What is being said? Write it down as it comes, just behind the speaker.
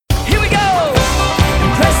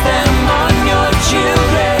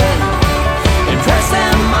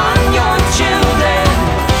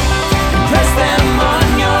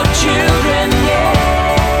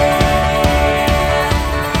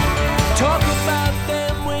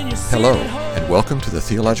Hello, and welcome to the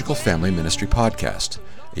Theological Family Ministry Podcast,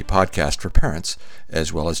 a podcast for parents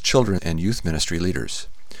as well as children and youth ministry leaders.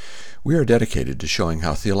 We are dedicated to showing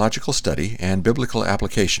how theological study and biblical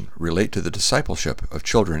application relate to the discipleship of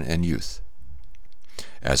children and youth.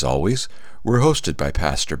 As always, we're hosted by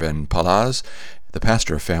Pastor Ben Palaz, the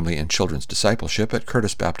pastor of family and children's discipleship at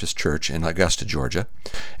Curtis Baptist Church in Augusta, Georgia,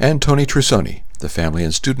 and Tony Trusoni, the family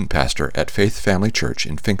and student pastor at Faith Family Church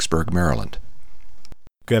in Finksburg, Maryland.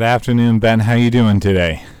 Good afternoon, Ben. How are you doing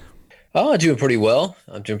today? Oh, I'm doing pretty well.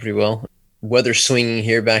 Weather's swinging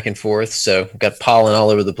here back and forth, so I've got pollen all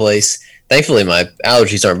over the place. Thankfully, my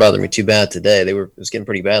allergies aren't bothering me too bad today. It was getting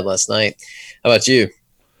pretty bad last night. How about you?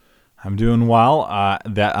 I'm doing well.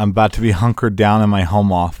 That I'm about to be hunkered down in my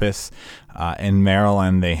home office in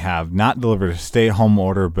Maryland. They have not delivered a stay-at-home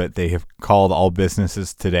order, but they have called all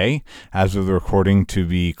businesses today, as of the recording, to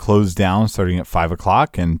be closed down starting at 5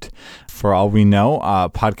 o'clock. And for all we know,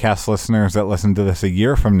 podcast listeners that listen to this a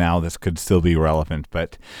year from now, this could still be relevant.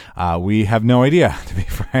 But we have no idea, to be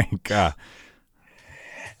frank.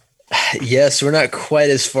 Yes, we're not quite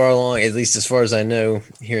as far along, at least as far as I know,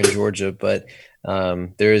 here in Georgia, but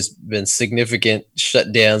there has been significant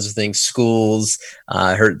shutdowns of things. Schools,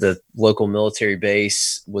 I heard the local military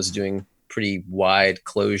base was doing pretty wide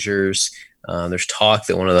closures. There's talk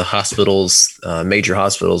that one of the hospitals, major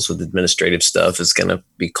hospitals with administrative stuff, is going to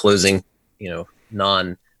be closing,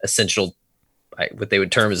 non-essential, what they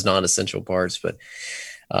would term as non-essential parts. But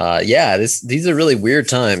these are really weird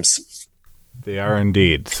times. They are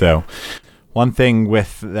indeed. So one thing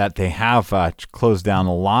with that they have closed down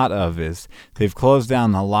a lot of is they've closed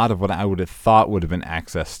down a lot of what I would have thought would have been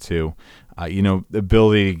access to, the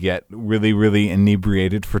ability to get really, really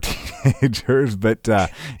inebriated for teenagers. But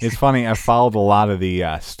it's funny, I followed a lot of the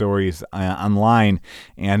stories online,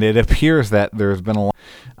 and it appears that there's been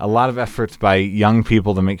a lot of efforts by young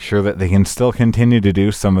people to make sure that they can still continue to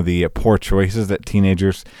do some of the poor choices that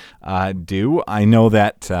teenagers do. I know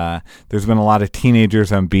that there's been a lot of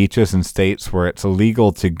teenagers on beaches in states where it's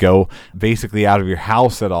illegal to go basically out of your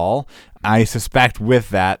house at all. I suspect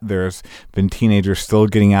with that, there's been teenagers still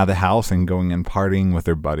getting out of the house and going and partying with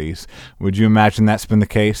their buddies. Would you imagine that's been the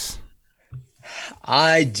case?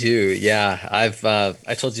 I do, yeah. I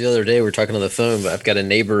told you the other day, we were talking on the phone, but I've got a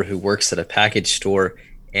neighbor who works at a package store,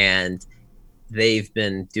 and they've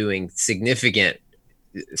been doing significant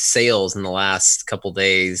sales in the last couple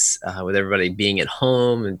days with everybody being at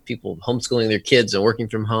home and people homeschooling their kids and working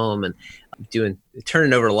from home and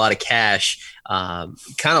turning over a lot of cash, kind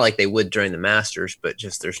of like they would during the Masters, but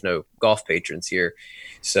just there's no golf patrons here.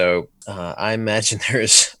 So I imagine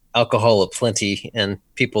there's alcohol aplenty, and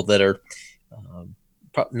people that are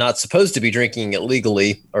not supposed to be drinking it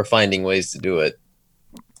legally are finding ways to do it.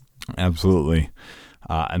 Absolutely.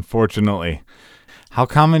 Unfortunately. How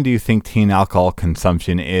common do you think teen alcohol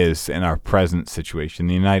consumption is in our present situation in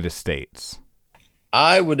the United States?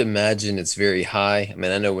 I would imagine it's very high. I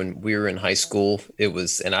mean, I know when we were in high school,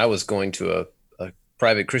 and I was going to a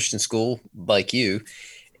private Christian school like you,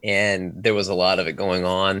 and there was a lot of it going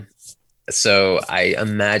on. So I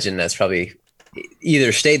imagine that's probably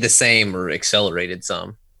either stayed the same or accelerated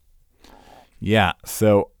some. Yeah,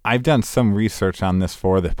 so I've done some research on this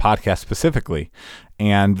for the podcast specifically,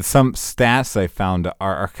 and some stats I found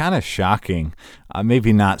are kind of shocking.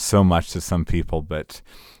 Maybe not so much to some people, but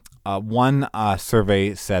one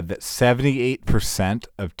survey said that 78%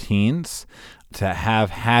 of teens to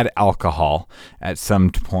have had alcohol at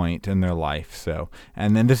some point in their life. So,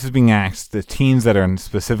 and then this is being asked the teens that are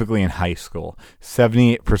specifically in high school.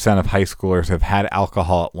 78% of high schoolers have had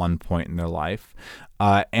alcohol at one point in their life.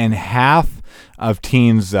 And half of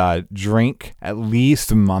teens drink at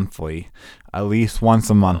least monthly. At least once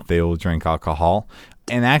a month they will drink alcohol.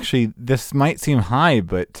 And actually, this might seem high,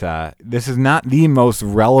 but this is not the most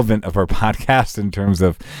relevant of our podcast in terms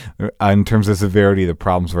of severity of the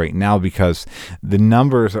problems right now, because the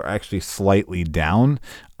numbers are actually slightly down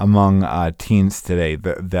among teens today.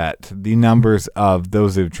 That the numbers of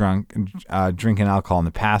those who've drinking alcohol in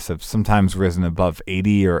the past have sometimes risen above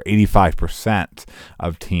 80 or 85%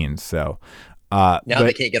 of teens. So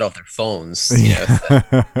they can't get off their phones.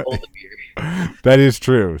 That is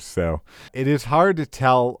true. So it is hard to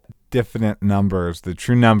tell definite numbers, the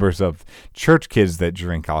true numbers of church kids that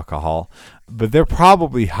drink alcohol, but they're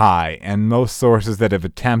probably high. And most sources that have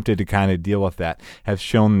attempted to kind of deal with that have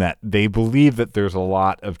shown that they believe that there's a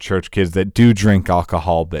lot of church kids that do drink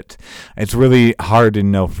alcohol, but it's really hard to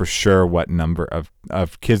know for sure what number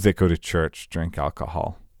of kids that go to church drink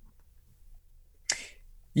alcohol.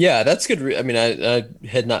 Yeah, that's good. I mean, I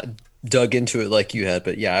had not dug into it like you had,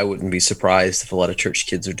 but yeah, I wouldn't be surprised if a lot of church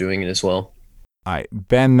kids are doing it as well. All right,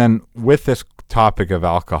 Ben, then with this topic of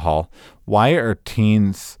alcohol, why are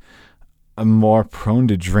teens more prone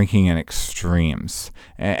to drinking in extremes?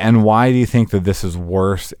 And why do you think that this is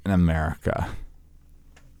worse in America?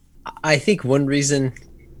 I think one reason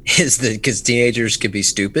is that because teenagers can be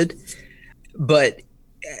stupid, but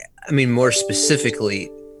I mean, more specifically,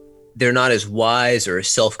 they're not as wise or as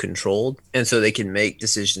self-controlled, and so they can make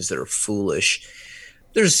decisions that are foolish.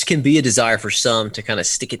 There's can be a desire for some to kind of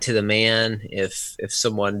stick it to the man. If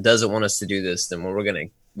someone doesn't want us to do this, then we're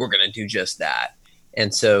gonna do just that.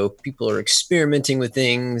 And so people are experimenting with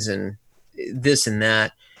things and this and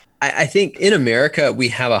that. I think in America we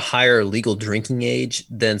have a higher legal drinking age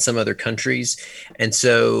than some other countries, and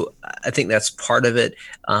so I think that's part of it.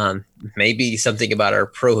 Maybe something about our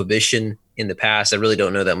prohibition in the past. I really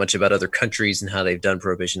don't know that much about other countries and how they've done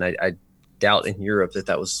prohibition. I doubt in Europe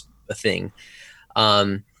that was a thing.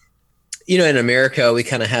 In America, we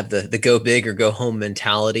kind of have the go big or go home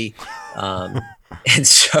mentality. And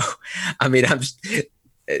so, I mean,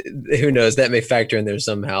 who knows, that may factor in there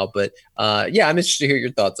somehow, but, I'm interested to hear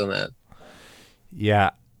your thoughts on that.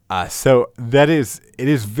 Yeah. So it is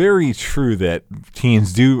very true that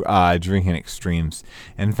teens do drink in extremes.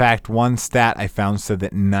 In fact, one stat I found said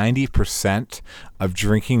that 90% of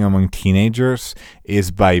drinking among teenagers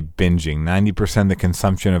is by binging. 90% of the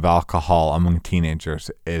consumption of alcohol among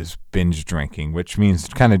teenagers is binge drinking, which means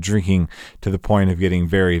kind of drinking to the point of getting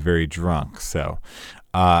very, very drunk. So,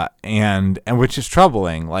 and which is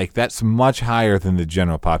troubling. Like, that's much higher than the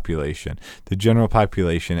general population. The general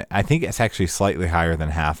population, I think it's actually slightly higher than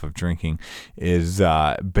half of drinking is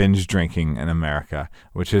binge drinking in America,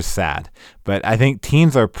 which is sad. But I think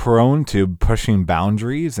teens are prone to pushing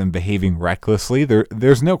boundaries and behaving recklessly.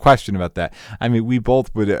 There's no question about that. I mean, we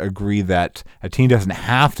both would agree that a teen doesn't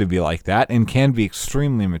have to be like that and can be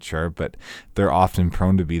extremely mature, but they're often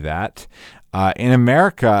prone to be that. In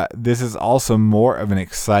America, this is also more of an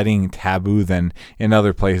exciting taboo than in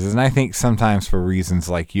other places. And I think sometimes for reasons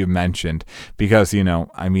like you mentioned, because,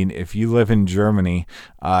 if you live in Germany,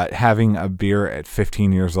 having a beer at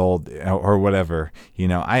 15 years old or whatever,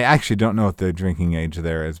 I actually don't know what the drinking age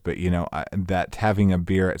there is, but, that having a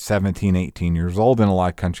beer at 17, 18 years old in a lot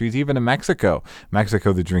of countries, even in Mexico,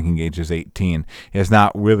 the drinking age is 18, is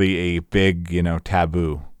not really a big,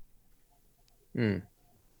 taboo.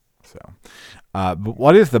 So, but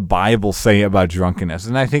what does the Bible say about drunkenness?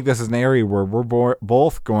 And I think this is an area where we're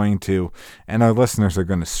both going to, and our listeners are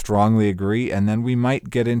going to strongly agree, and then we might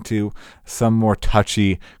get into some more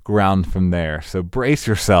touchy ground from there. So brace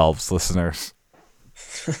yourselves, listeners.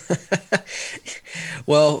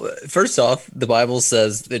 Well, first off, the Bible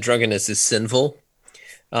says that drunkenness is sinful.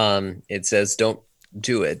 It says, don't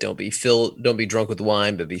do it. Don't be drunk with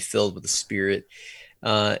wine, but be filled with the Spirit.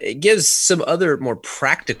 It gives some other more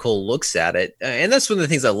practical looks at it. And that's one of the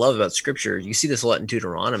things I love about Scripture. You see this a lot in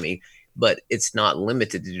Deuteronomy, but it's not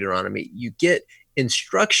limited to Deuteronomy. You get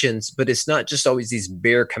instructions, but it's not just always these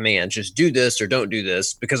bare commands, just do this or don't do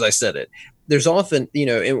this because I said it. There's often,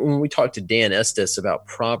 and when we talk to Dan Estes about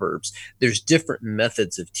Proverbs, there's different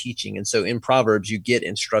methods of teaching. And so in Proverbs, you get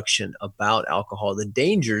instruction about alcohol, the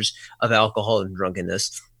dangers of alcohol and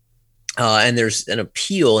drunkenness. And there's an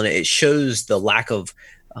appeal, and it shows the lack of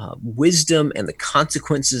wisdom and the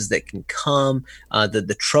consequences that can come,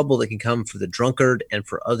 the trouble that can come for the drunkard and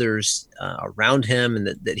for others around him and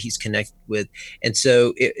that he's connected with. And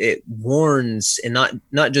so it warns, and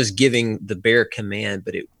not just giving the bare command,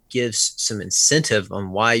 but it gives some incentive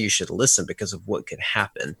on why you should listen because of what could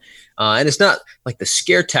happen. And it's not like the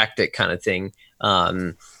scare tactic kind of thing,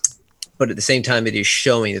 but at the same time, it is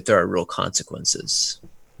showing that there are real consequences.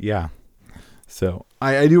 Yeah. So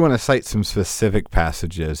I do want to cite some specific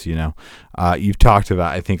passages. You've talked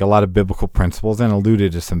about, I think, a lot of biblical principles and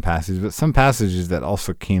alluded to some passages, but some passages that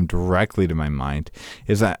also came directly to my mind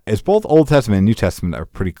is that as both Old Testament and New Testament are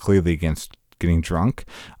pretty clearly against getting drunk.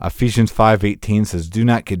 Ephesians 5:18 says, "Do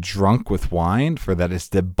not get drunk with wine, for that is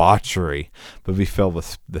debauchery, but be filled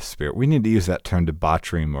with the Spirit." We need to use that term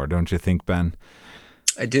debauchery more, don't you think, Ben?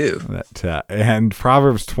 I do. And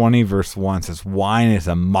Proverbs 20 verse 1 says, "Wine is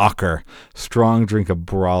a mocker, strong drink a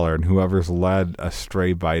brawler, and whoever's led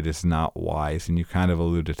astray by it is not wise." And you kind of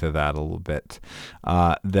alluded to that a little bit.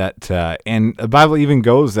 And the Bible even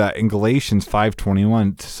goes in Galatians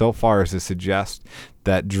 5:21 so far as to suggest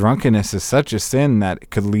that drunkenness is such a sin that it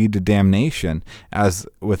could lead to damnation, as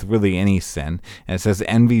with really any sin. And it says,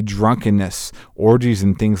 "Envy, drunkenness, orgies,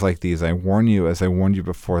 and things like these. I warn you, as I warned you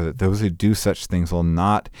before, that those who do such things will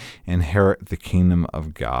not inherit the kingdom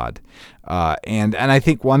of God." And I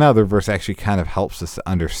think one other verse actually kind of helps us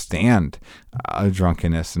understand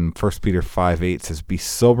drunkenness. And 1 Peter 5:8 says, "Be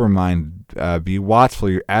sober-minded, be watchful.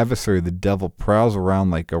 Your adversary, the devil, prowls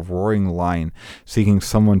around like a roaring lion, seeking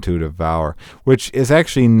someone to devour, which is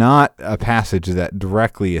actually not a passage that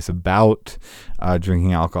directly is about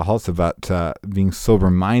drinking alcohol. It's about being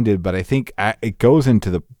sober-minded, but I think it goes into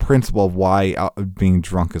the principle of why being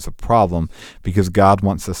drunk is a problem, because God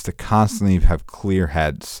wants us to constantly have clear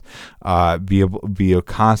heads, be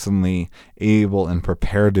constantly able and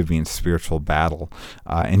prepared to be in spiritual battle.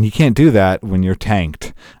 And you can't do that when you're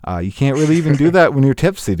tanked. You can't really even do that when you're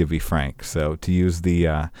tipsy, to be frank. So to use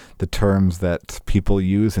the terms that people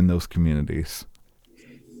use in those communities.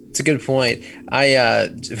 It's a good point.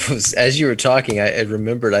 As you were talking, I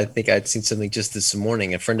remembered, I think I'd seen something just this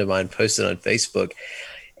morning. A friend of mine posted on Facebook,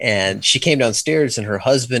 and she came downstairs and her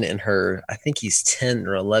husband and her, I think he's 10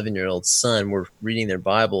 or 11-year-old son were reading their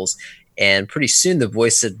Bibles. And pretty soon the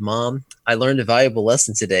voice said, "Mom, I learned a valuable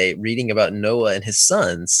lesson today reading about Noah and his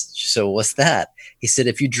sons." So what's that? He said,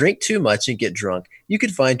 "If you drink too much and get drunk, you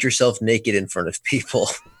could find yourself naked in front of people."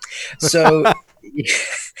 So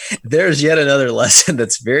there's yet another lesson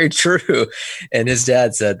that's very true. And his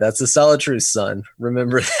dad said, "That's a solid truth, son.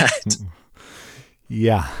 Remember that."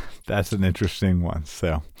 Yeah, that's an interesting one.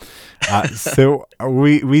 So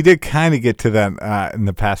we did kind of get to that in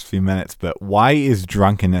the past few minutes, but why is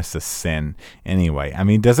drunkenness a sin anyway? I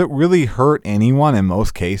mean, does it really hurt anyone in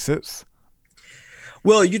most cases?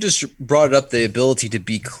 Well, you just brought up the ability to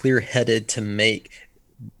be clear-headed, to make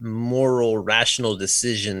moral, rational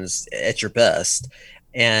decisions at your best.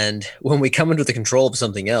 And when we come under the control of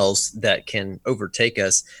something else that can overtake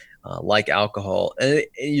us, like alcohol, and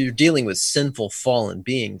you're dealing with sinful, fallen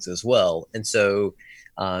beings as well. And so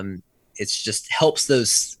it's just helps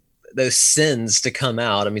those sins to come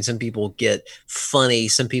out. I mean, some people get funny,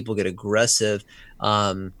 some people get aggressive,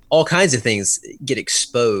 all kinds of things get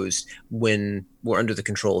exposed when we're under the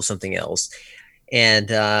control of something else.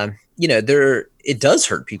 And it does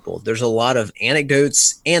hurt people. There's a lot of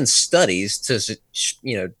anecdotes and studies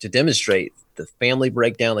to demonstrate the family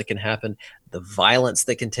breakdown that can happen, the violence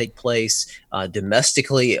that can take place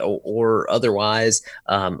domestically or otherwise,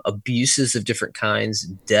 abuses of different kinds,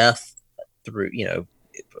 death through,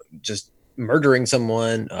 just murdering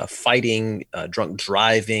someone, fighting, drunk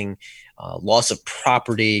driving, loss of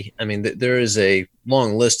property. I mean, there is a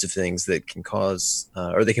long list of things that can cause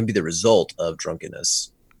or they can be the result of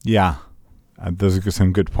drunkenness. Yeah, those are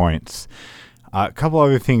some good points. A couple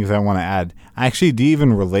other things I want to add, actually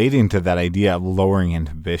even relating to that idea of lowering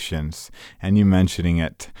inhibitions and you mentioning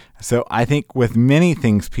it. So I think with many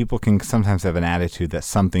things, people can sometimes have an attitude that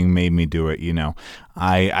something made me do it.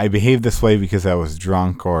 I behaved this way because I was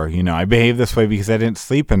drunk, or, I behaved this way because I didn't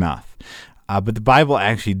sleep enough. But the Bible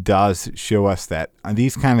actually does show us that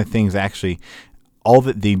these kind of things actually, all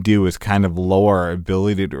that they do is kind of lower our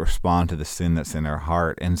ability to respond to the sin that's in our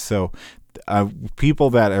heart. And so people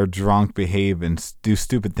that are drunk behave and do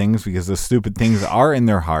stupid things because the stupid things are in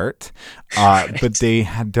their heart, but they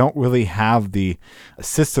don't really have the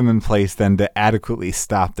system in place then to adequately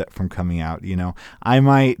stop that from coming out. I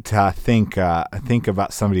might think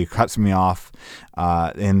about somebody who cuts me off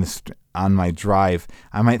on my drive.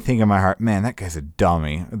 I might think in my heart, man, that guy's a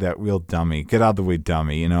dummy, that real dummy. Get out of the way,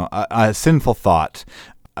 dummy. A sinful thought.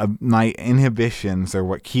 My inhibitions are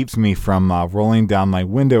what keeps me from rolling down my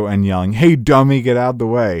window and yelling, "Hey, dummy, get out of the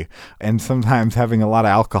way." And sometimes having a lot of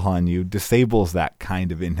alcohol in you disables that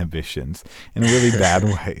kind of inhibitions in a really bad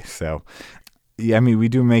way. So, yeah, I mean, we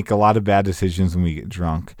do make a lot of bad decisions when we get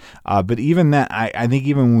drunk. But even that, I think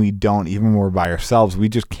even when we don't, even when we're by ourselves, we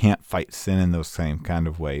just can't fight sin in those same kind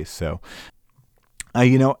of ways. So,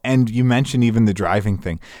 and you mentioned even the driving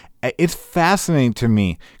thing. It's fascinating to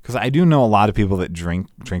me because I do know a lot of people that drink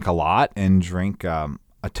a lot and drink a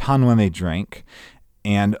ton when they drink.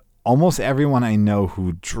 And almost everyone I know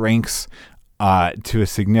who drinks to a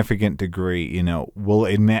significant degree, will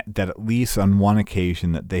admit that at least on one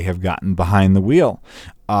occasion that they have gotten behind the wheel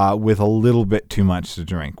with a little bit too much to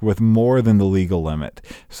drink, with more than the legal limit.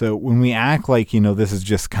 So when we act like, this is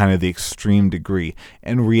just kind of the extreme degree,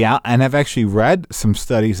 and I've actually read some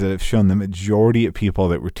studies that have shown the majority of people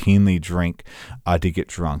that routinely drink to get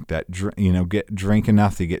drunk, that drink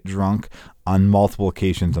enough to get drunk on multiple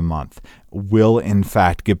occasions a month, will in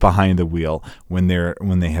fact get behind the wheel when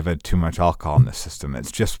they have had too much alcohol in the system.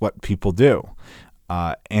 It's just what people do.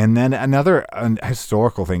 And then another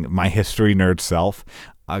historical thing, my history nerd self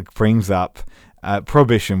brings up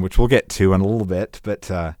Prohibition, which we'll get to in a little bit. But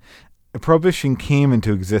Prohibition came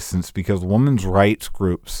into existence because women's rights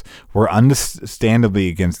groups were understandably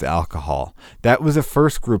against alcohol. That was the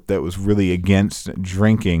first group that was really against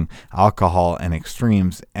drinking alcohol and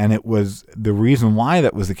extremes. And it was the reason why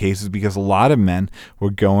that was the case is because a lot of men were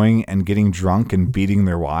going and getting drunk and beating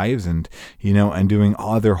their wives and, and doing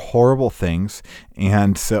other horrible things.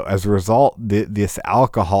 And so as a result, this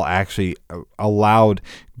alcohol actually allowed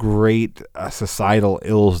great societal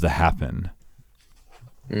ills to happen.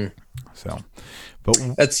 So, but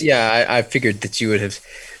that's I figured that you would have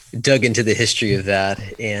dug into the history of that,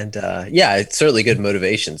 and it's certainly good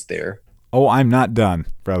motivations there. Oh, I'm not done,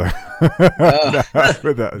 brother. Not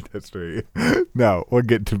with that history. No, we'll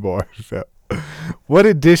get to more. So, what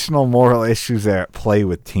additional moral issues are at play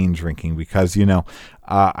with teen drinking? Because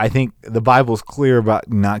I think the Bible's clear about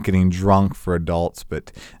not getting drunk for adults,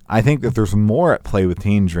 but I think that there's more at play with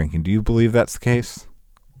teen drinking. Do you believe that's the case?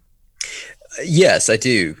 Yes, I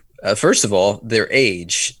do. First of all, their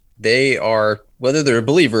age. They are, whether they're a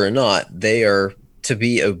believer or not, they are to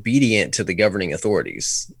be obedient to the governing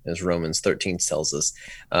authorities, as Romans 13 tells us,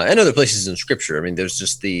 and other places in Scripture. I mean, there's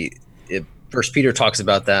just First Peter talks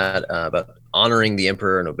about that, about honoring the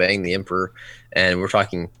emperor and obeying the emperor, and we're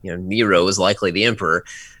talking, Nero is likely the emperor,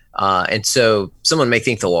 and so someone may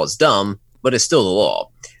think the law is dumb, but it's still the law.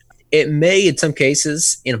 It may, in some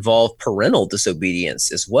cases, involve parental disobedience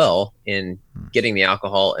as well in getting the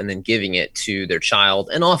alcohol and then giving it to their child.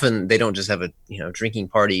 And often they don't just have a drinking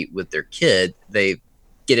party with their kid; they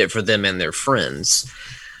get it for them and their friends.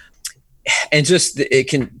 And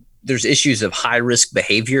there's issues of high risk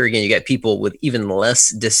behavior. Again, you got people with even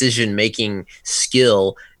less decision making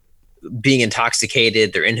skill being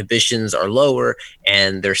intoxicated, their inhibitions are lower,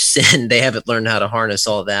 and they haven't learned how to harness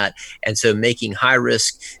all that. And so making high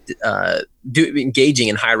risk, engaging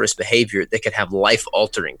in high risk behavior that could have life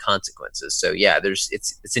altering consequences. So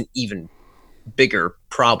it's an even bigger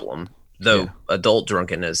problem, though adult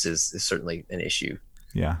drunkenness is certainly an issue.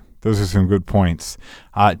 Yeah, those are some good points.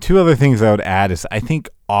 Two other things I would add is I think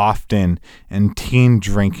often in teen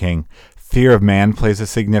drinking, fear of man plays a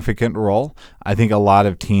significant role. I think a lot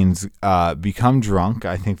of teens become drunk.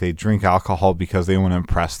 I think they drink alcohol because they want to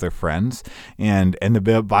impress their friends. And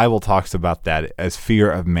the Bible talks about that as fear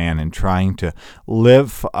of man and trying to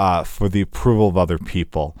live for the approval of other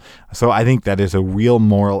people. So I think that is a real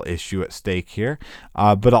moral issue at stake here.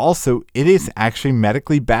 But also, it is actually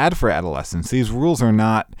medically bad for adolescents. These rules are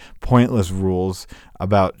not pointless rules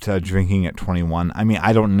about drinking at 21. I mean,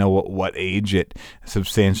 I don't know what age it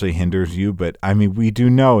substantially hinders you, but I mean, we do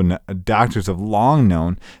know, doctors have long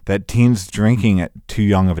known that teens drinking at too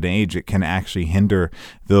young of an age, it can actually hinder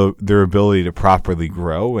their ability to properly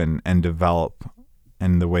grow and develop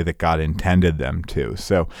in the way that God intended them to.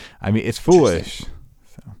 So, I mean, it's foolish.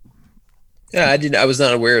 So. Yeah, I was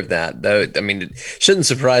not aware of that, though. I mean, it shouldn't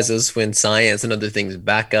surprise us when science and other things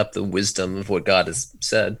back up the wisdom of what God has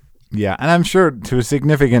said. Yeah, and I'm sure to a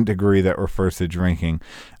significant degree that refers to drinking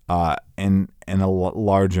in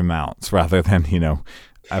large amounts rather than,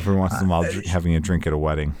 every once in a while having a drink at a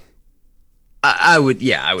wedding. I would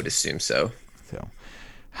assume so. So,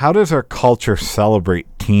 how does our culture celebrate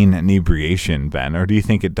teen inebriation, Ben, or do you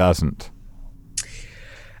think it doesn't?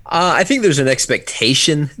 I think there's an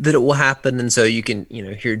expectation that it will happen, and so you can,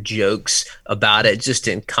 hear jokes about it just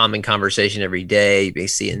in common conversation every day. You may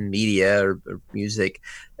see in media or music.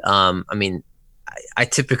 I mean, I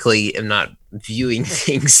typically am not viewing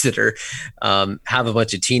things that are have a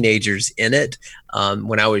bunch of teenagers in it.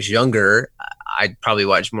 When I was younger, I'd probably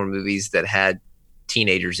watch more movies that had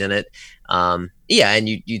teenagers in it. And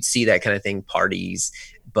you'd see that kind of thing, parties.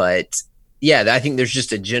 But yeah, I think there's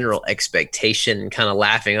just a general expectation, kind of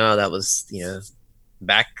laughing. Oh, that was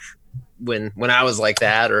back when I was like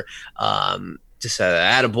that, or just a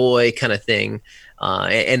attaboy kind of thing,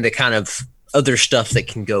 and the kind of other stuff that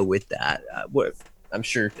can go with that. I'm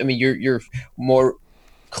sure. I mean, you're more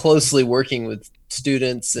closely working with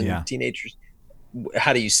students and teenagers.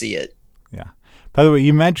 How do you see it? Yeah. By the way,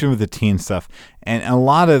 you mentioned with the teen stuff, and a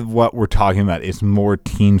lot of what we're talking about is more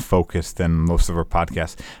teen focused than most of our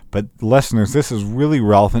podcasts. But listeners, this is really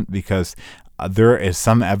relevant because there is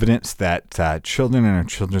some evidence that children in our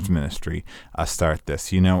children's ministry start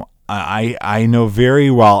this. I know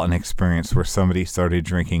very well an experience where somebody started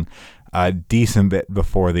drinking a decent bit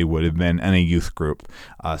before they would have been in a youth group.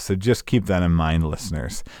 So just keep that in mind,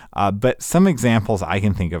 listeners. But some examples I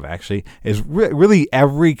can think of actually is really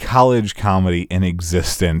every college comedy in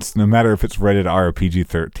existence, no matter if it's rated R or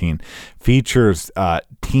PG-13, features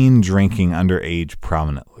teen drinking underage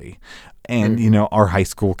prominently. and our high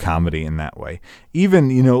school comedy in that way. Even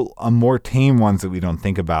more tame ones that we don't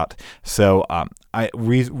think about. So I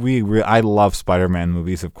love Spider-Man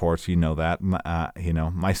movies, of course. You know that.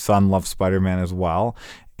 My son loves Spider-Man as well.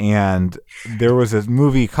 And there was a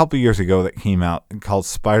movie a couple years ago that came out called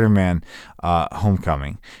Spider-Man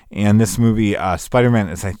Homecoming. And this movie, Spider-Man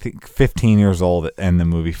is, I think, 15 years old in the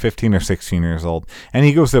movie, 15 or 16 years old. And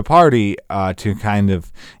he goes to a party to kind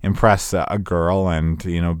of impress a girl and,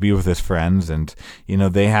 be with his friends. And,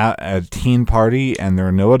 they have a teen party and there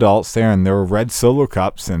are no adults there and there are red Solo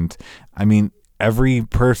cups. And, I mean, every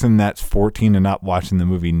person that's 14 and up watching the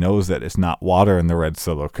movie knows that it's not water in the red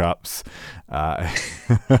Solo cups.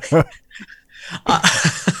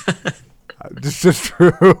 It's just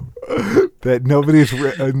true that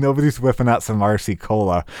nobody's whipping out some RC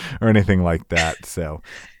Cola or anything like that. So,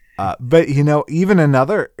 but even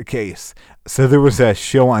another case. So there was a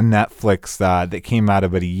show on Netflix that came out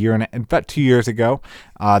about 2 years ago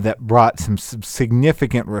that brought some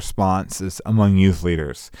significant responses among youth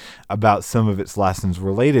leaders about some of its lessons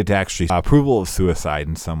related to actually approval of suicide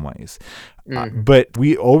in some ways. But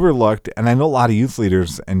we overlooked, and I know a lot of youth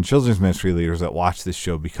leaders and children's ministry leaders that watch this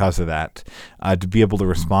show because of that, to be able to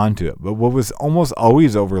respond to it. But what was almost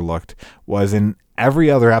always overlooked was in every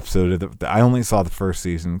other episode, I only saw the first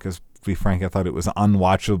season because, to be frank, I thought it was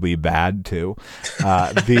unwatchably bad too.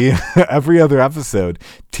 Every other episode,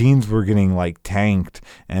 teens were getting tanked,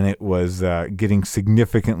 and it was getting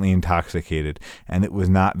significantly intoxicated, and it was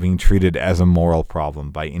not being treated as a moral problem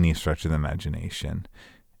by any stretch of the imagination.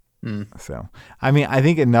 So, I mean, I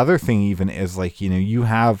think another thing even is you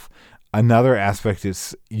have another aspect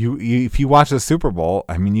is if you watch the Super Bowl,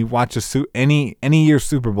 I mean, you watch any year's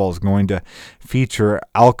Super Bowl is going to feature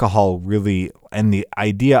alcohol really, and the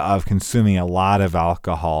idea of consuming a lot of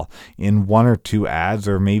alcohol in one or two ads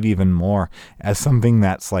or maybe even more as something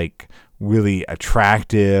that's really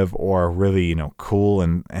attractive or really cool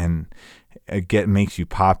and makes you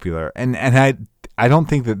popular. And I don't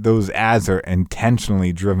think that those ads are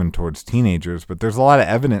intentionally driven towards teenagers, but there's a lot of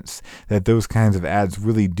evidence that those kinds of ads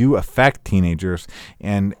really do affect teenagers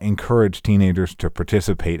and encourage teenagers to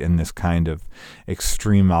participate in this kind of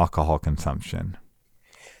extreme alcohol consumption.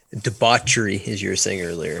 Debauchery, as you were saying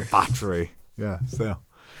earlier. Debauchery, yeah. So,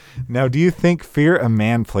 now, do you think fear of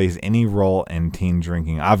man plays any role in teen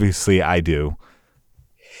drinking? Obviously, I do.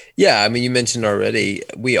 Yeah, I mean, you mentioned already,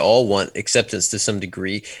 we all want acceptance to some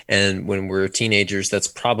degree. And when we're teenagers, that's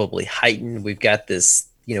probably heightened. We've got this,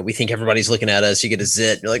 we think everybody's looking at us. You get a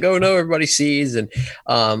zit. You're like, oh, no, everybody sees. And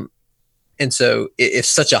so if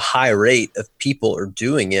such a high rate of people are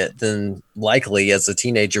doing it, then likely as a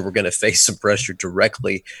teenager, we're going to face some pressure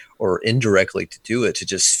directly or indirectly to do it, to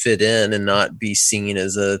just fit in and not be seen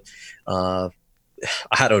as I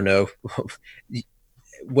don't know,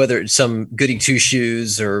 whether it's some goody two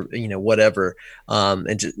shoes or whatever,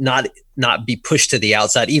 and just not be pushed to the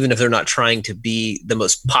outside, even if they're not trying to be the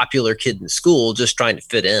most popular kid in school, just trying to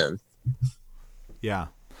fit in. Yeah,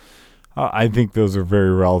 I think those are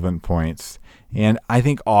very relevant points. And I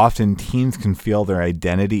think often teens can feel their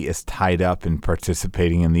identity is tied up in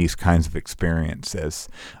participating in these kinds of experiences.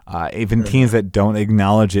 Even teens that don't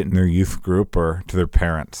acknowledge it in their youth group or to their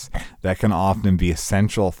parents, that can often be a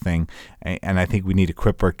central thing. And I think we need to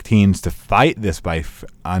equip our teens to fight this by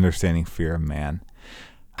understanding fear of man.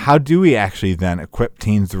 How do we actually then equip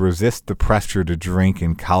teens to resist the pressure to drink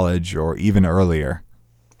in college or even earlier?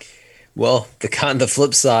 Well, the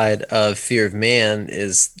flip side of fear of man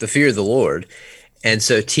is the fear of the Lord. And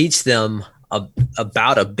so teach them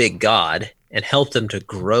about a big God and help them to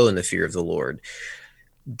grow in the fear of the Lord.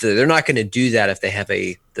 They're not going to do that if they have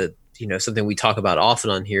something we talk about often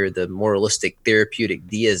on here, the moralistic therapeutic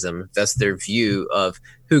deism. If that's their view of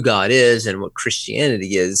who God is and what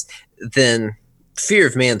Christianity is, then fear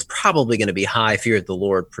of man's probably going to be high, fear of the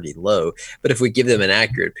Lord pretty low. But if we give them an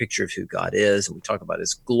accurate picture of who God is, and we talk about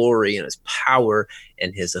his glory and his power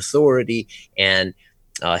and his authority and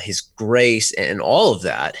his grace and all of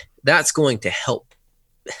that, that's going to help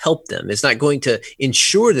them. It's not going to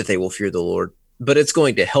ensure that they will fear the Lord, but it's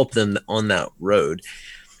going to help them on that road.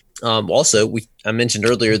 Also, I mentioned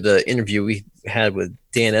earlier the interview we had with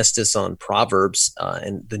Dan Estes on Proverbs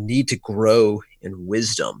and the need to grow in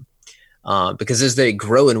wisdom. Because as they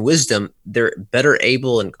grow in wisdom, they're better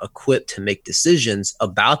able and equipped to make decisions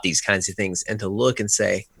about these kinds of things and to look and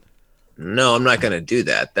say, no, I'm not going to do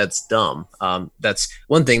that. That's dumb. That's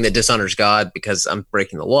one thing that dishonors God because I'm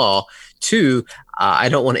breaking the law. Two, I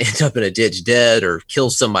don't want to end up in a ditch dead or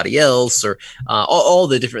kill somebody else or all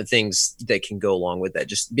the different things that can go along with that.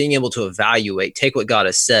 Just being able to evaluate, take what God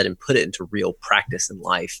has said and put it into real practice in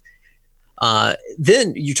life.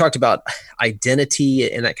 Then you talked about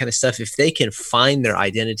identity and that kind of stuff. If they can find their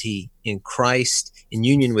identity in Christ, in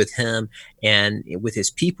union with Him and with His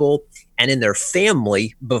people and in their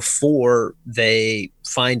family before they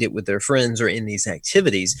find it with their friends or in these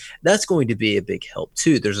activities, that's going to be a big help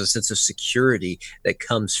too. There's a sense of security that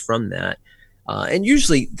comes from that. And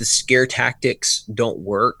usually the scare tactics don't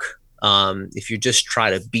work. If you just try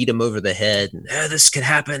to beat them over the head and this could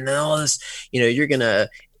happen and all this, you're going to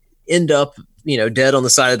end up, dead on the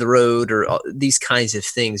side of the road or these kinds of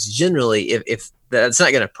things. Generally, if that's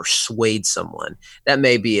not going to persuade someone, that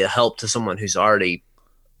may be a help to someone who's already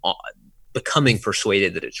becoming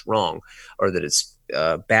persuaded that it's wrong or that it's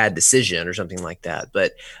a bad decision or something like that.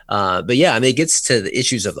 But yeah, I mean, it gets to the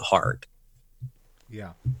issues of the heart.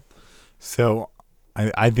 Yeah. So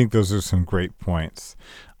I think those are some great points.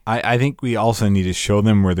 I think we also need to show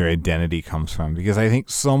them where their identity comes from, because I think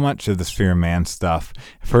so much of the Sphere of Man stuff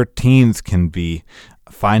for teens can be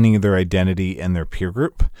finding their identity in their peer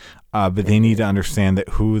group, but they need to understand that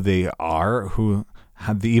who they are,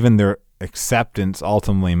 even their acceptance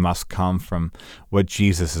ultimately must come from what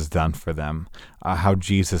Jesus has done for them, how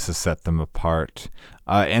Jesus has set them apart.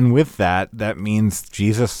 And with that means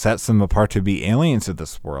Jesus sets them apart to be aliens of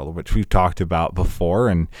this world, which we've talked about before,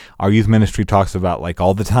 and our youth ministry talks about like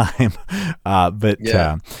all the time.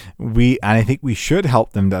 I think we should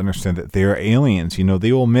help them to understand that they are aliens.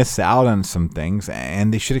 They will miss out on some things,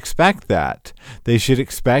 and they should expect that. They should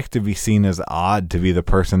expect to be seen as odd to be the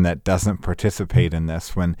person that doesn't participate in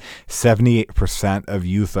this when 78% of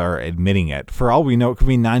youth are admitting it. For all we know, it could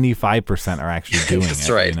be 95% are actually doing That's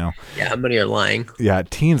it. right. Yeah, how many are lying? Yeah,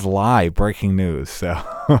 teens lie. Breaking news. So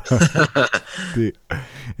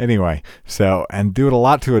anyway, and do it a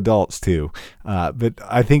lot to adults too. But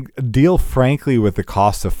I think deal frankly with the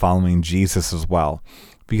cost of following Jesus as well,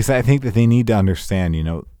 because I think that they need to understand,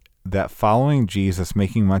 that following Jesus,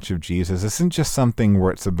 making much of Jesus, isn't just something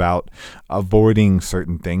where it's about avoiding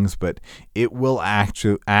certain things, but it will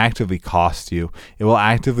actively cost you. It will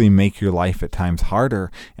actively make your life at times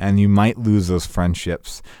harder, and you might lose those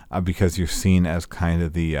friendships because you're seen as kind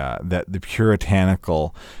of the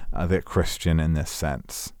puritanical, the Christian in this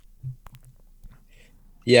sense.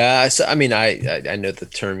 Yeah, so I mean, I know the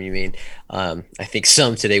term you mean. I think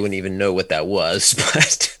some today wouldn't even know what that was,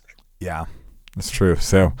 but yeah. That's true.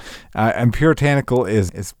 So, and puritanical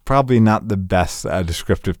is probably not the best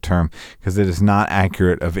descriptive term, because it is not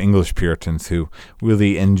accurate of English Puritans who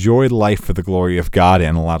really enjoyed life for the glory of God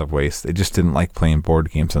in a lot of ways. They just didn't like playing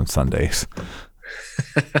board games on Sundays.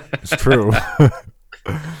 It's true.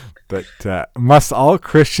 But must all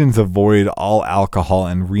Christians avoid all alcohol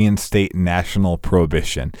and reinstate national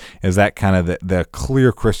prohibition? Is that kind of the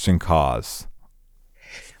clear Christian cause?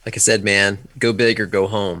 Like I said, man, go big or go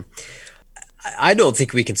home. I don't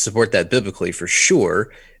think we can support that biblically for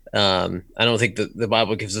sure. I don't think that the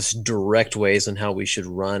Bible gives us direct ways on how we should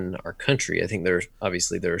run our country. I think there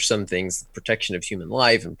are some things, protection of human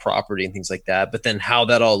life and property and things like that. But then how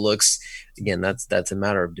that all looks, again, that's a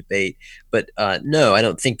matter of debate. But no, I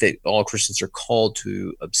don't think that all Christians are called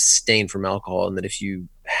to abstain from alcohol, and that if you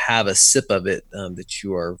have a sip of it, that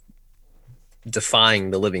you are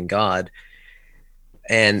defying the living God.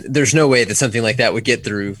 And there's no way that something like that would get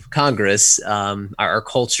through Congress. Our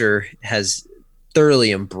culture has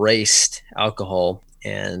thoroughly embraced alcohol,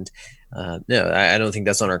 and no, I don't think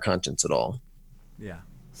that's on our conscience at all. Yeah.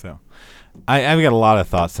 So I've got a lot of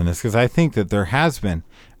thoughts on this, because I think that there has been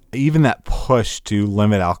even that push to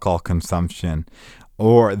limit alcohol consumption,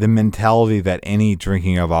 or the mentality that any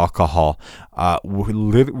drinking of alcohol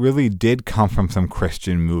really did come from some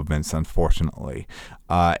Christian movements, unfortunately,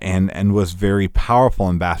 and was very powerful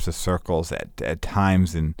in Baptist circles at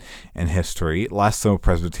times in history. Less so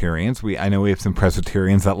Presbyterians. I know we have some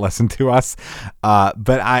Presbyterians that listen to us, but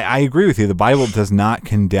I agree with you. The Bible does not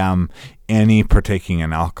condemn any partaking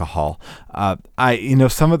in alcohol.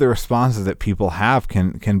 Some of the responses that people have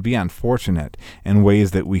can be unfortunate in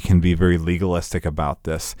ways that we can be very legalistic about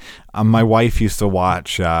this. My wife used to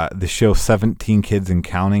watch the show 17 Kids and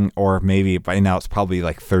Counting, or maybe by now it's probably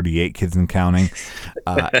like 38 Kids and Counting.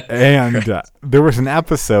 There was an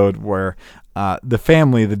episode where the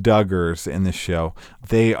family, the Duggars in the show,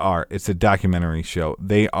 it's a documentary show.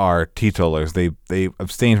 They are teetotalers. They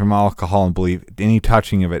abstain from alcohol and believe any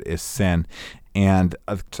touching of it is sin. And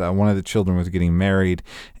one of the children was getting married,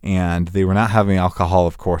 and they were not having alcohol,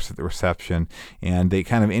 of course, at the reception. And they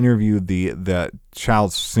kind of interviewed the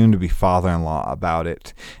child's soon-to-be father-in-law about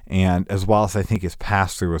it, and as well as I think his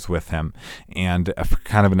pastor was with him, and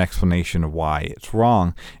kind of an explanation of why it's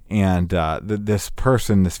wrong. And this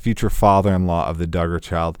person, this future father-in-law of the Duggar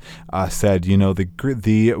child, said,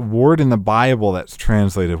 the word in the Bible that's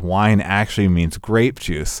translated wine actually means grape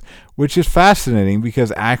juice, which is fascinating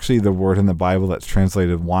because actually the word in the Bible that's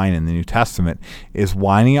translated wine in the New Testament is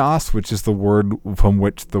winios, which is the word from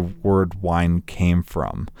which the word wine came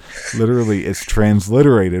from. Literally, it's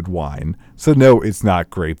transliterated wine. So no, it's not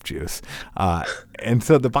grape juice. And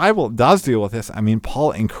so the Bible does deal with this. I mean,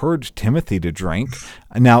 Paul encouraged Timothy to drink.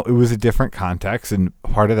 Now, it was a different context, and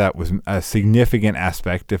part of that was a significant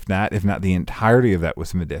aspect, if not the entirety of that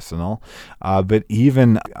was medicinal. But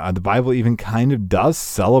even the Bible even kind of does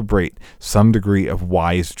celebrate some degree of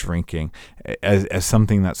wise drinking as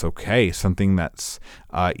something that's okay, something that's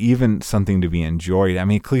even something to be enjoyed. I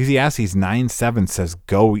mean, Ecclesiastes 9:7 says,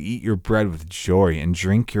 "Go eat your bread with joy and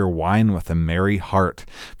drink your wine with a merry heart,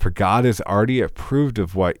 for God has already approved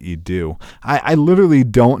of what you do." I literally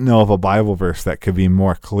don't know of a Bible verse that could be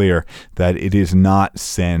more clear that it is not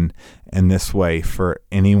sin in this way for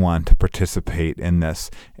anyone to participate in this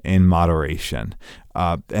in moderation.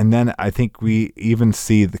 And then I think we even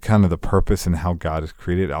see the kind of the purpose and how God has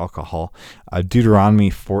created alcohol. Deuteronomy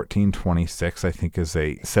 14:26, I think,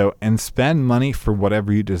 and spend money for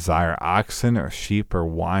whatever you desire, oxen or sheep or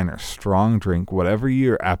wine or strong drink, whatever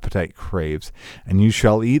your appetite craves, and you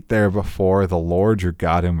shall eat there before the Lord your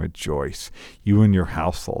God and rejoice, you and your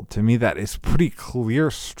household. To me, that is pretty clear,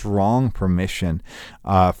 strong permission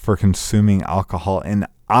for consuming alcohol, and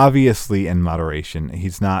obviously in moderation.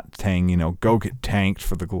 He's not saying, go get tanked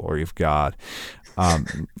for the glory of God. I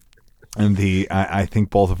think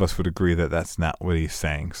both of us would agree that that's not what he's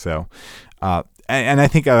saying. So, and I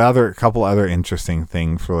think a couple other interesting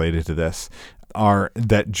things related to this are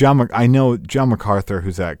that I know John MacArthur,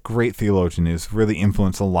 who's a great theologian, has really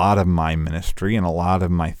influenced a lot of my ministry and a lot of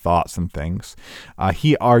my thoughts and things.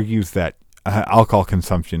 He argues that alcohol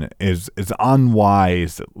consumption is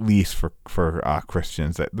unwise, at least for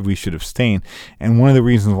Christians, that we should abstain. And one of the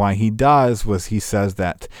reasons why he does was he says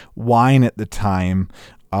that wine at the time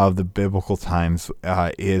of the biblical times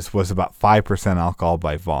was about 5% alcohol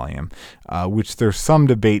by volume, which there's some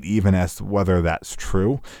debate even as to whether that's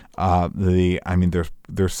true.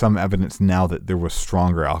 There's some evidence now that there was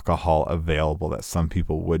stronger alcohol available that some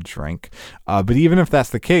people would drink. But even if that's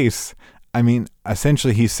the case, I mean,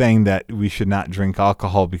 essentially he's saying that we should not drink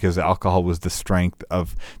alcohol because alcohol was the strength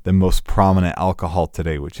of the most prominent alcohol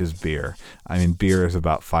today, which is beer. I mean, beer is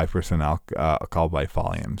about 5% alcohol by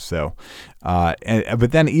volume. So,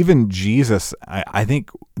 but then even Jesus, I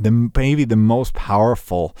think maybe the most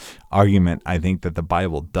powerful argument I think that the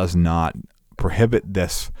Bible does not prohibit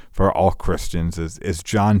this for all Christians is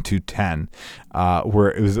John 2:10, where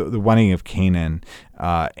it was the wedding of Canaan,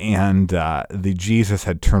 and Jesus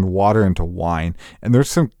had turned water into wine. And there's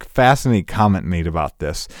some fascinating comment made about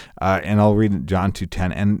this, and I'll read it, John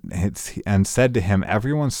 2:10, and said to him,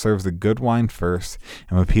 "Everyone serves the good wine first,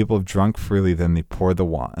 and when people have drunk freely, then they pour the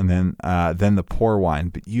wine, and then the poor wine.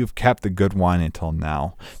 But you've kept the good wine until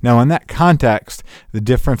now." Now, in that context, the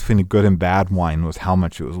difference between good and bad wine was how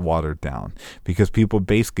much it was watered down, because people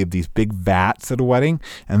basically had these big vats at a wedding,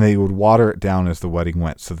 and they would water it down as the wedding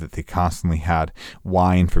went, so that they constantly had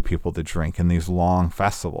wine for people to drink in these long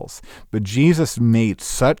festivals. But Jesus made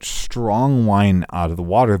such strong wine out of the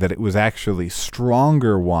water that it was actually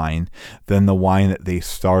stronger wine than the wine that they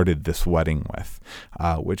started this wedding with,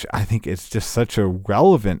 which I think is just such a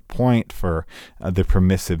relevant point for the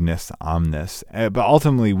permissiveness on this. But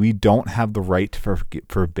ultimately, we don't have the right to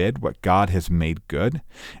forbid what God has made good,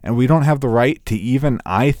 and we don't have the right to even,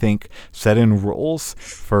 I think, set in rules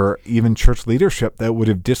for even church leadership that would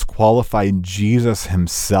have disqualified Jesus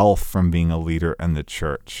himself from being a leader in the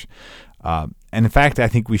church. And in fact, I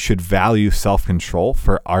think we should value self-control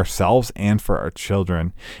for ourselves and for our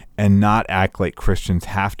children, and not act like Christians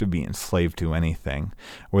have to be enslaved to anything.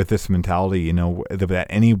 With this mentality, that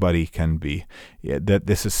anybody can be, that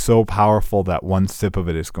this is so powerful that one sip of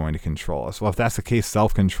it is going to control us. Well, if that's the case,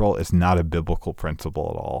 self-control is not a biblical principle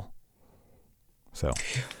at all. So,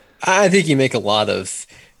 I think you make a lot of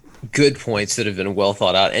good points that have been well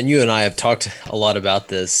thought out, and you and I have talked a lot about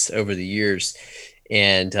this over the years.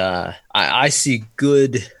 And I see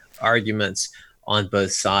good arguments on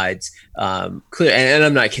both sides. Clear, and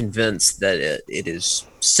I'm not convinced that it is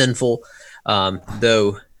sinful,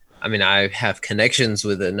 though. I mean, I have connections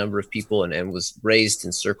with a number of people, and was raised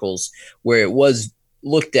in circles where it was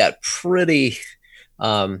looked at pretty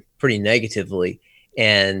negatively,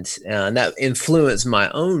 and that influenced my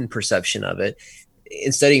own perception of it.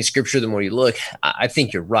 in studying scripture, the more you look, I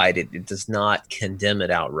think you're right. It does not condemn it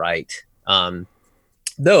outright.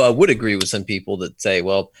 Though I would agree with some people that say,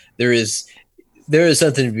 well, there is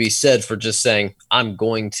something to be said for just saying, I'm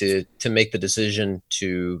going to make the decision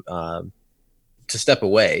to step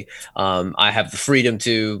away. I have the freedom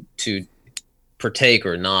to partake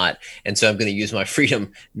or not, and so I'm going to use my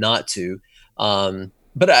freedom not to.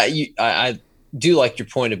 But I do like your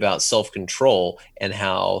point about self-control and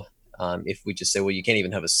how if we just say, well, you can't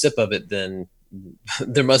even have a sip of it, then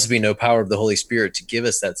there must be no power of the Holy Spirit to give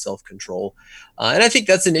us that self-control. And I think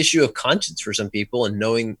that's an issue of conscience for some people, and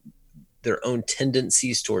knowing their own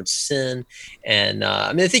tendencies towards sin. And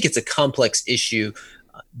I think it's a complex issue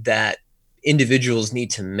that individuals need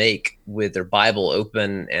to make with their Bible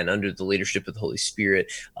open and under the leadership of the Holy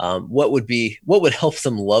Spirit. What would help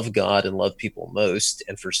them love God and love people most?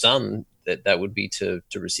 And for some, that would be to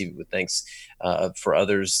receive it with thanks. For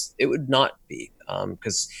others, it would not be,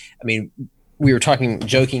 because we were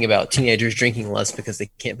joking about teenagers drinking less because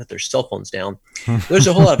they can't put their cell phones down. There's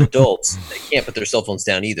a whole lot of adults that can't put their cell phones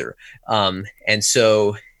down either. And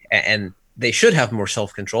they should have more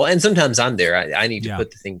self-control. And sometimes I'm there. I need to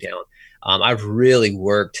put the thing down. I've really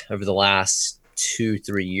worked over the last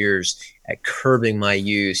 2-3 years at curbing my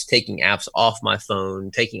use, taking apps off my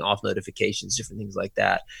phone, taking off notifications, different things like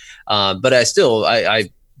that. But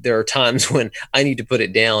there are times when I need to put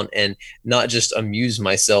it down and not just amuse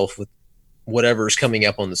myself with whatever's coming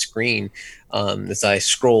up on the screen as I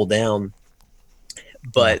scroll down.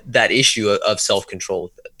 But that issue of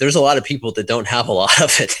self-control, there's a lot of people that don't have a lot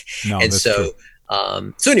of it. No, and so,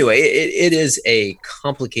 so anyway, it is a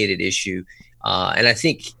complicated issue. And I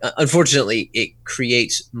think, unfortunately, it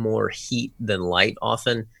creates more heat than light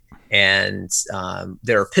often. And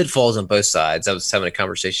there are pitfalls on both sides. I was having a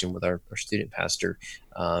conversation with our student pastor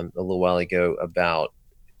a little while ago about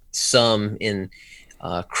some in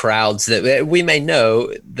crowds that we may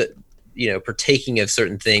know that, partaking of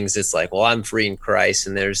certain things. It's like, well, I'm free in Christ.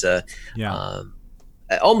 And there's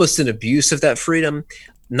almost an abuse of that freedom,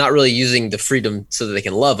 not really using the freedom so that they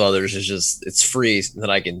can love others. It's free so that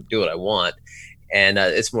I can do what I want. And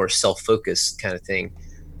it's more self-focused kind of thing,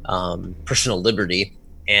 personal liberty.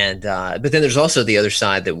 And but then there's also the other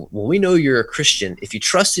side that, well, we know you're a Christian if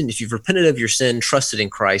you've repented of your sin, trusted in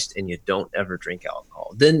Christ, and you don't ever drink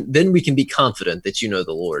alcohol, then we can be confident that you know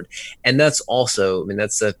the Lord. And that's also,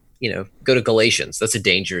 that's go to Galatians. That's a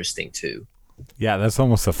dangerous thing too. Yeah, that's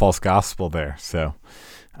almost a false gospel there. So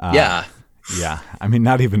yeah.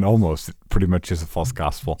 Not even almost. It pretty much is a false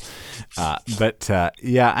gospel. But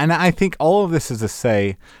and I think all of this is to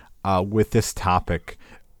say with this topic,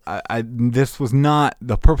 this was not,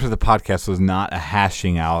 the purpose of the podcast was not a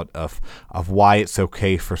hashing out of why it's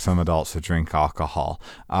okay for some adults to drink alcohol.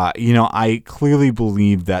 I clearly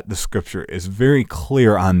believe that the Scripture is very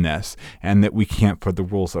clear on this and that we can't put the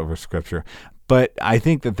rules over Scripture. But I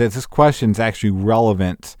think that this question is actually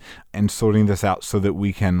relevant in sorting this out so that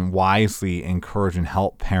we can wisely encourage and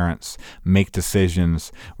help parents make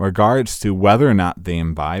decisions in regards to whether or not they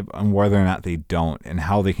imbibe and whether or not they don't, and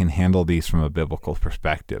how they can handle these from a biblical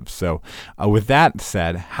perspective. So with that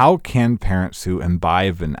said, how can parents who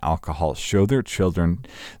imbibe in alcohol show their children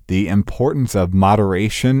the importance of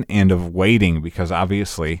moderation and of waiting? Because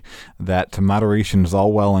obviously that moderation is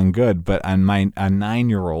all well and good, but a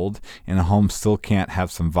 9-year-old in a home still can't have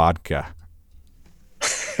some vodka.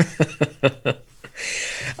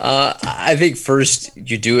 I think first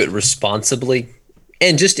you do it responsibly,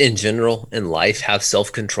 and just in general in life, have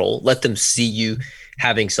self-control. Let them see you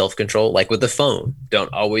having self-control, like with the phone.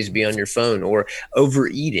 Don't always be on your phone, or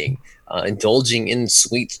overeating, indulging in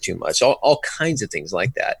sweets too much, all kinds of things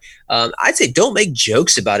like that. I'd say don't make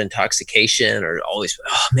jokes about intoxication or always,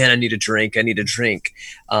 oh man, I need a drink.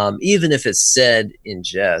 Even if it's said in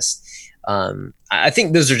jest. I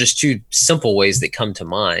think those are just two simple ways that come to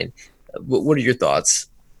mind. What are your thoughts?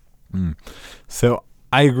 So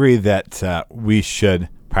I agree that we should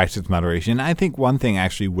practice moderation. I think one thing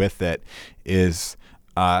actually with it is,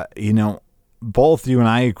 both you and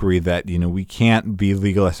I agree that, we can't be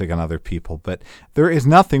legalistic on other people, but there is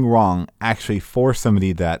nothing wrong actually for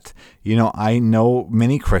somebody that, I know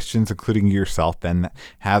many Christians, including yourself, Ben,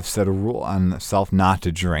 have set a rule on themselves not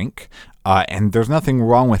to drink. And there's nothing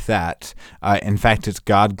wrong with that. In fact, it's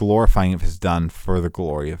God glorifying if it's done for the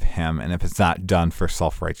glory of Him, and if it's not done for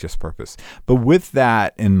self-righteous purpose. But with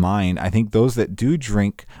that in mind, I think those that do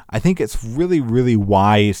drink, I think it's really, really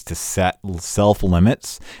wise to set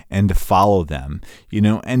self-limits and to follow them,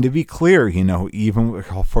 and to be clear, even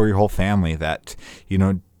for your whole family that,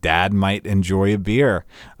 Dad might enjoy a beer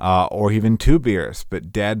or even 2 beers,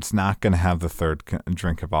 but Dad's not going to have the third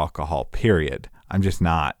drink of alcohol, period. I'm just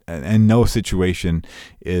not. And no situation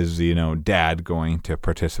is, dad going to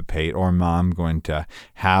participate or mom going to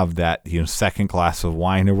have that, second glass of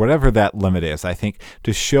wine or whatever that limit is. I think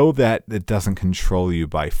to show that it doesn't control you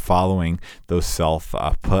by following those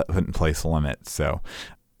put in place limits. So,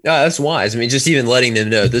 yeah, that's wise. I mean, just even letting them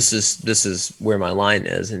know this is where my line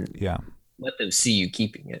is, and yeah, let them see you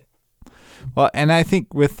keeping it. Well, and I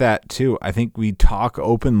think with that too, I think we talk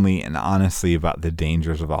openly and honestly about the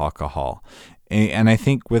dangers of alcohol. And I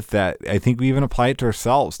think with that, I think we even apply it to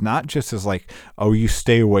ourselves, not just as like, oh, you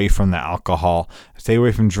stay away from the alcohol, stay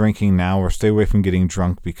away from drinking now, or stay away from getting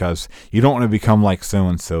drunk because you don't want to become like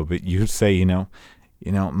so-and-so. But you say,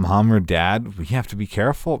 mom or dad, we have to be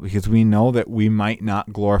careful because we know that we might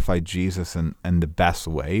not glorify Jesus in the best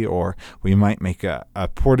way, or we might make a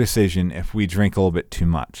poor decision if we drink a little bit too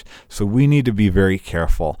much. So we need to be very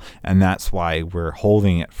careful, and that's why we're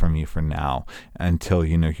holding it from you for now until,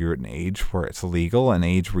 you're at an age where it's legal, an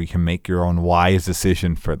age where you can make your own wise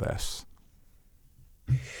decision for this.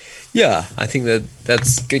 Yeah, I think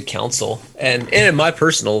that's good counsel. And in my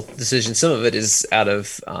personal decision, some of it is out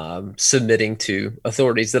of submitting to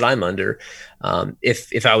authorities that I'm under.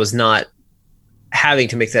 If I was not having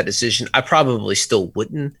to make that decision, I probably still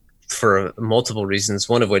wouldn't for multiple reasons,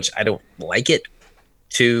 one of which I don't like it.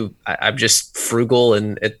 Two, I'm just frugal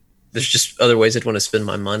and there's just other ways I'd want to spend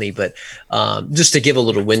my money. But just to give a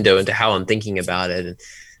little window into how I'm thinking about it.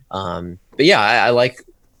 But yeah, I like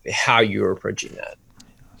how you're approaching that.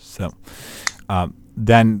 So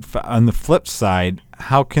then on the flip side,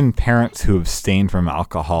 how can parents who abstain from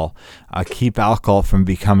alcohol keep alcohol from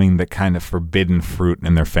becoming the kind of forbidden fruit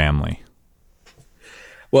in their family?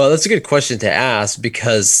 Well, that's a good question to ask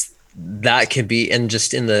because that can be, and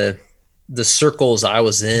just in the circles I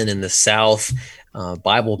was in the South,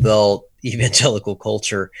 Bible Belt, evangelical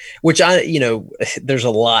culture, which there's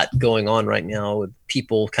a lot going on right now with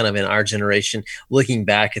people kind of in our generation looking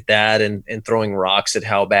back at that and throwing rocks at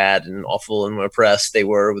how bad and awful and oppressed they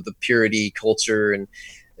were with the purity culture and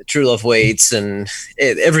true love waits and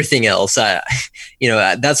everything else.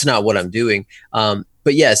 That's not what I'm doing.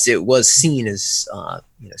 But yes, it was seen as,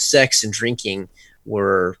 sex and drinking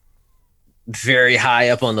were very high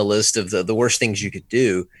up on the list of the worst things you could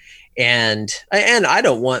do. And I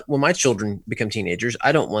don't want, when my children become teenagers,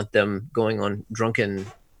 I don't want them going on drunken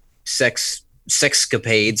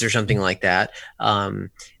sexcapades or something like that.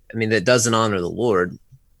 That doesn't honor the Lord.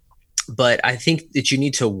 But I think that you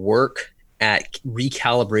need to work at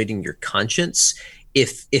recalibrating your conscience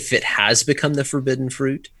if it has become the forbidden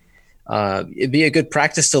fruit. It'd be a good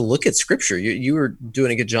practice to look at scripture. You were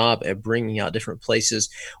doing a good job at bringing out different places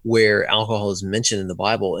where alcohol is mentioned in the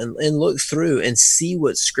Bible and look through and see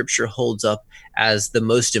what scripture holds up as the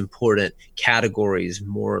most important categories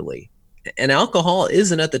morally. And alcohol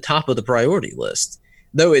isn't at the top of the priority list,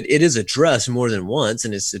 though it is addressed more than once,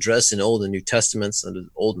 and it's addressed in Old and New Testaments and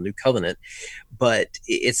Old and New Covenant, but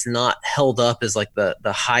it's not held up as like the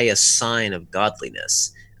highest sign of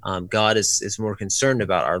godliness. God is more concerned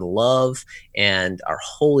about our love and our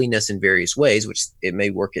holiness in various ways, which it may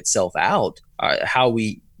work itself out. How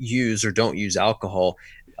we use or don't use alcohol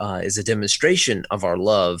is a demonstration of our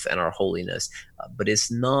love and our holiness, but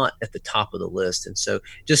it's not at the top of the list. And so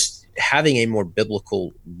just having a more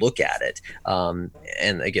biblical look at it,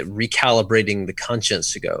 and again, recalibrating the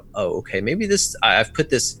conscience to go, oh, okay, maybe I've put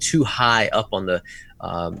this too high up on the,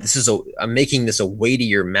 I'm making this a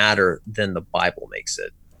weightier matter than the Bible makes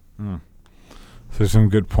it. So some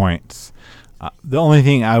good points. The only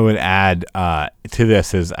thing I would add to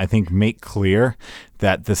this is I think make clear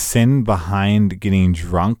that the sin behind getting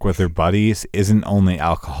drunk with their buddies isn't only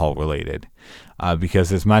alcohol related.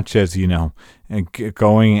 Because as much as,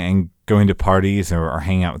 going to parties or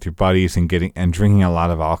hanging out with your buddies and drinking a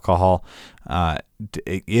lot of alcohol,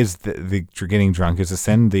 is the getting drunk is a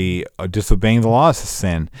sin. The disobeying the law is a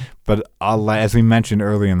sin. But as we mentioned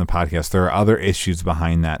earlier in the podcast, there are other issues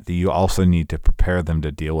behind that you also need to prepare them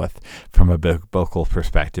to deal with from a biblical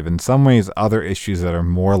perspective. In some ways, other issues that are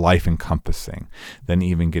more life encompassing than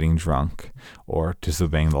even getting drunk or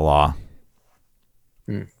disobeying the law.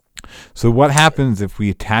 So what happens if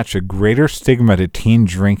we attach a greater stigma to teen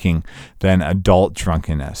drinking than adult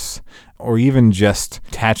drunkenness? Or even just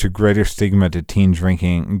attach a greater stigma to teen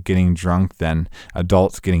drinking and getting drunk than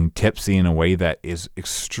adults getting tipsy in a way that is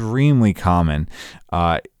extremely common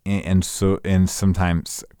and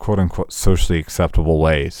sometimes quote-unquote socially acceptable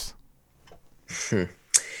ways?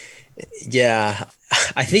 Yeah,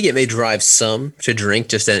 I think it may drive some to drink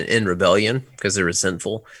just in rebellion because they're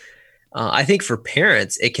resentful. I think for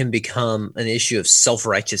parents, it can become an issue of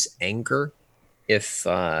self-righteous anger if,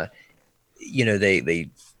 they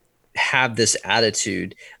have this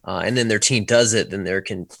attitude, and then their teen does it, then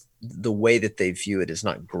the way that they view it is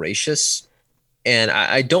not gracious. And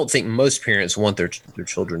I don't think most parents want their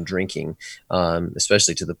children drinking,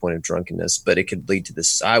 especially to the point of drunkenness, but it could lead to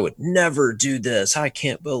this, I would never do this, I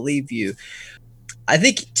can't believe you. I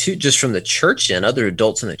think too, just from the church and other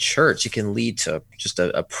adults in the church, it can lead to just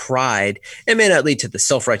a pride. It may not lead to the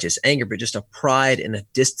self-righteous anger, but just a pride and a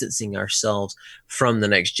distancing ourselves from the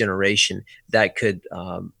next generation that could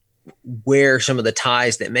wear some of the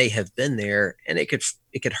ties that may have been there, and it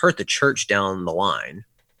could hurt the church down the line.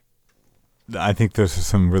 I think those are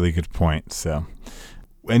some really good points. So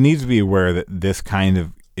it needs to be aware that this kind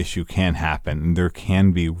of issue can happen, and there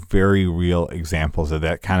can be very real examples of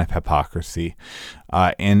that kind of hypocrisy.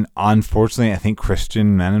 And unfortunately, I think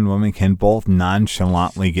Christian men and women can both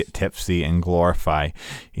nonchalantly get tipsy and glorify,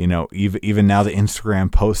 even now the Instagram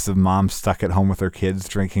posts of moms stuck at home with their kids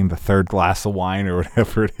drinking the third glass of wine or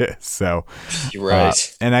whatever it is. So, you're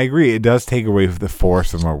right. And I agree, it does take away the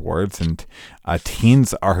force of our words. And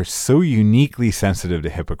teens are so uniquely sensitive to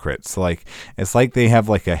hypocrites. It's like they have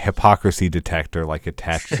like a hypocrisy detector, like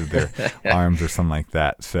attached to their arms or something like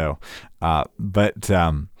that. So,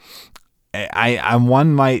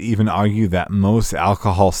 one might even argue that most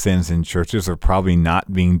alcohol sins in churches are probably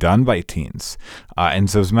not being done by teens. And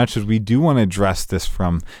so as much as we do want to address this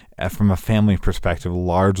from a family perspective,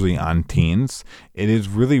 largely on teens, it is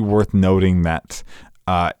really worth noting that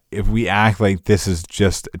if we act like this is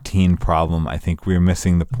just a teen problem, I think we're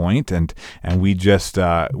missing the point, and we just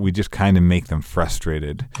kind of make them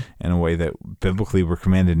frustrated in a way that biblically we're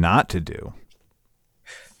commanded not to do.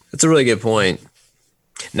 That's a really good point.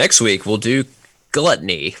 Next week, we'll do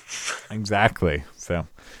gluttony. Exactly. So,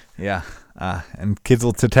 yeah. And kids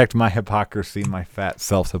will detect my hypocrisy, my fat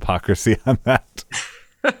self-hypocrisy on that.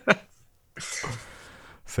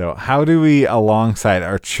 So how do we, alongside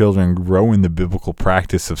our children, grow in the biblical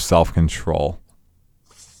practice of self-control?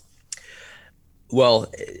 Well,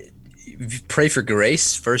 pray for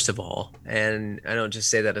grace, first of all. And I don't just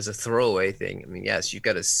say that as a throwaway thing. I mean, yes, you've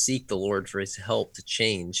got to seek the Lord for his help to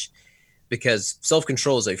change, because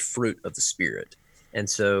self-control is a fruit of the Spirit. And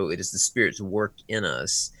so it is the Spirit's work in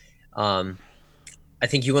us. I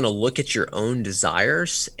think you want to look at your own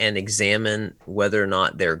desires and examine whether or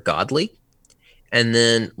not they're godly, and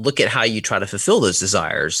then look at how you try to fulfill those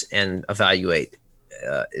desires and evaluate,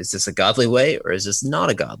 is this a godly way or is this not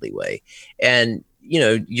a godly way? And,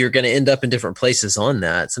 you're going to end up in different places on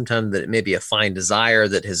that. Sometimes that it may be a fine desire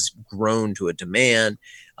that has grown to a demand.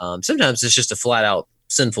 Sometimes it's just a flat out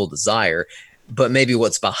sinful desire, but maybe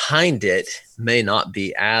what's behind it may not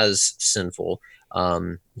be as sinful.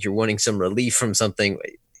 You're wanting some relief from something,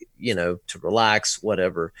 to relax,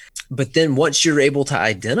 whatever. But then once you're able to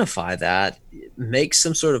identify that, make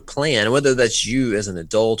some sort of plan, whether that's you as an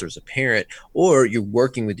adult or as a parent, or you're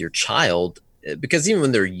working with your child, because even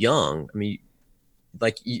when they're young, I mean,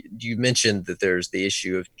 like you mentioned that there's the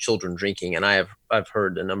issue of children drinking, and I've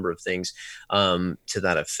heard a number of things to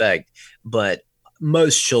that effect, but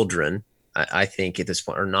most children, I think at this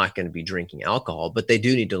point, are not going to be drinking alcohol, but they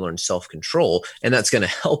do need to learn self-control, and that's going to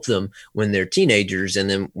help them when they're teenagers and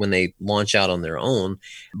then when they launch out on their own,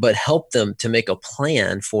 but help them to make a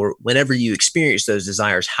plan for whenever you experience those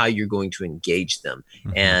desires, how you're going to engage them.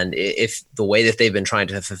 Mm-hmm. And if the way that they've been trying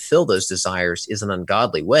to fulfill those desires is an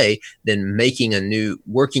ungodly way, then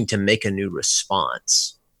working to make a new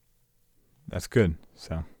response. That's good.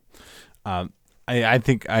 So, I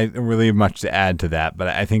think I really have much to add to that, but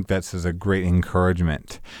I think this is a great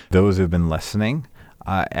encouragement. Those who have been listening,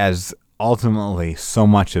 as ultimately so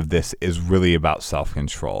much of this is really about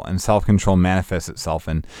self-control, and self-control manifests itself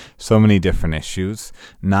in so many different issues,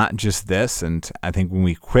 not just this. And I think when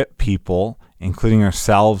we equip people, including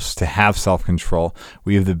ourselves, to have self-control,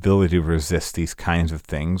 we have the ability to resist these kinds of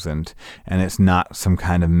things, and it's not some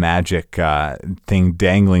kind of magic thing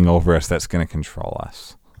dangling over us that's going to control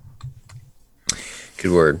us.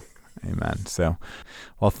 Good word. Amen. So,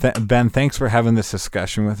 well, Ben, thanks for having this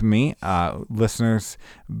discussion with me. Listeners,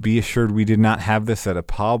 be assured we did not have this at a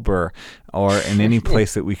pub or in any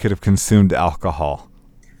place that we could have consumed alcohol.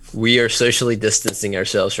 We are socially distancing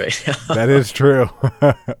ourselves right now. That is true.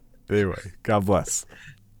 Anyway, God bless.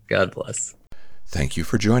 God bless. Thank you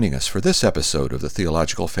for joining us for this episode of the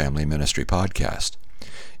Theological Family Ministry Podcast.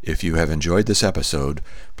 If you have enjoyed this episode,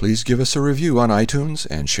 please give us a review on iTunes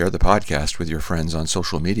and share the podcast with your friends on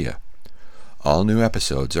social media. All new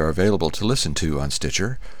episodes are available to listen to on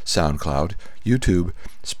Stitcher, SoundCloud, YouTube,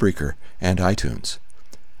 Spreaker, and iTunes.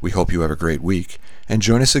 We hope you have a great week, and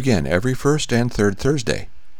join us again every first and third Thursday.